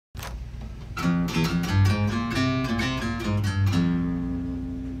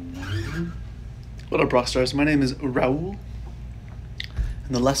What up, Rockstars? My name is Raul,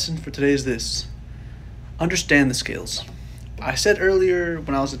 and the lesson for today is this: understand the scales. I said earlier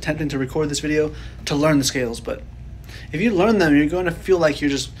when I was attempting to record this video to learn the scales, but if you learn them, you're going to feel like you're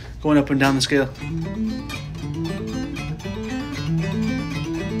just going up and down the scale.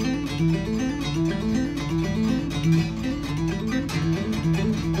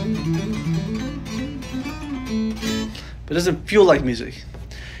 But it doesn't feel like music.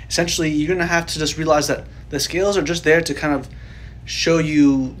 Essentially, you're going to have to just realize that the scales are just there to kind of show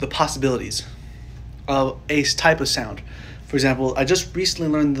you the possibilities of a type of sound. For example, I just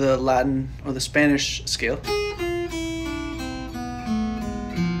recently learned the Latin or the Spanish scale.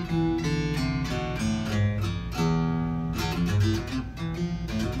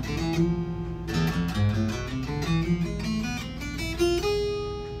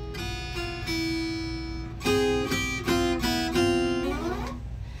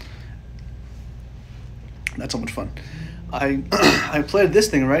 That's so much fun. I played this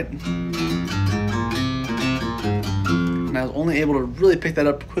thing, right? And I was only able to really pick that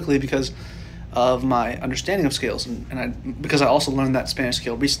up quickly because of my understanding of scales, because I also learned that Spanish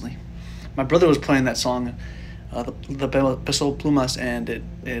scale recently. My brother was playing that song, the Peso Plumas, and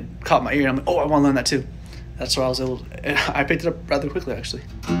it caught my ear. I'm like, oh, I want to learn that too. That's why I was able to, I picked it up rather quickly, actually.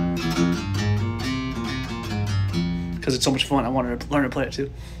 Because it's so much fun, I wanted to learn to play it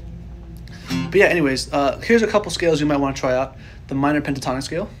too. But yeah, anyways, here's a couple scales you might want to try out. The minor pentatonic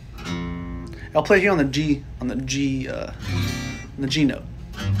scale. I'll play here on the G note.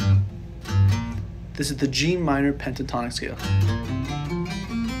 This is the G minor pentatonic scale.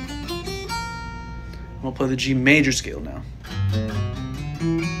 I'm gonna play the G major scale now.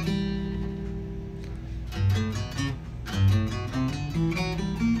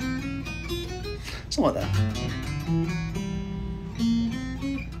 Something like that.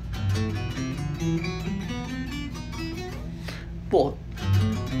 Well,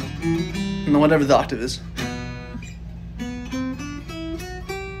 no, whatever the octave is.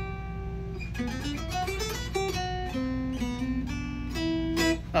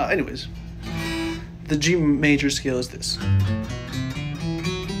 Anyways, the G major scale is this,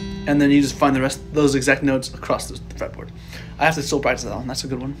 and then you just find the rest, those exact notes across the fretboard. I have to still practice that one. That's a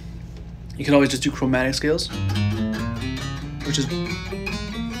good one. You can always just do chromatic scales, which is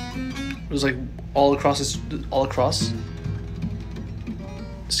like all across.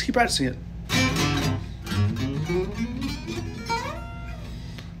 Just keep practicing it.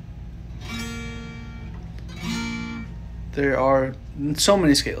 There are so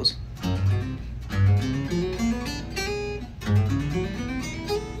many scales.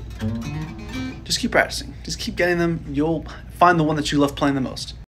 Just keep practicing. Just keep getting them. You'll find the one that you love playing the most.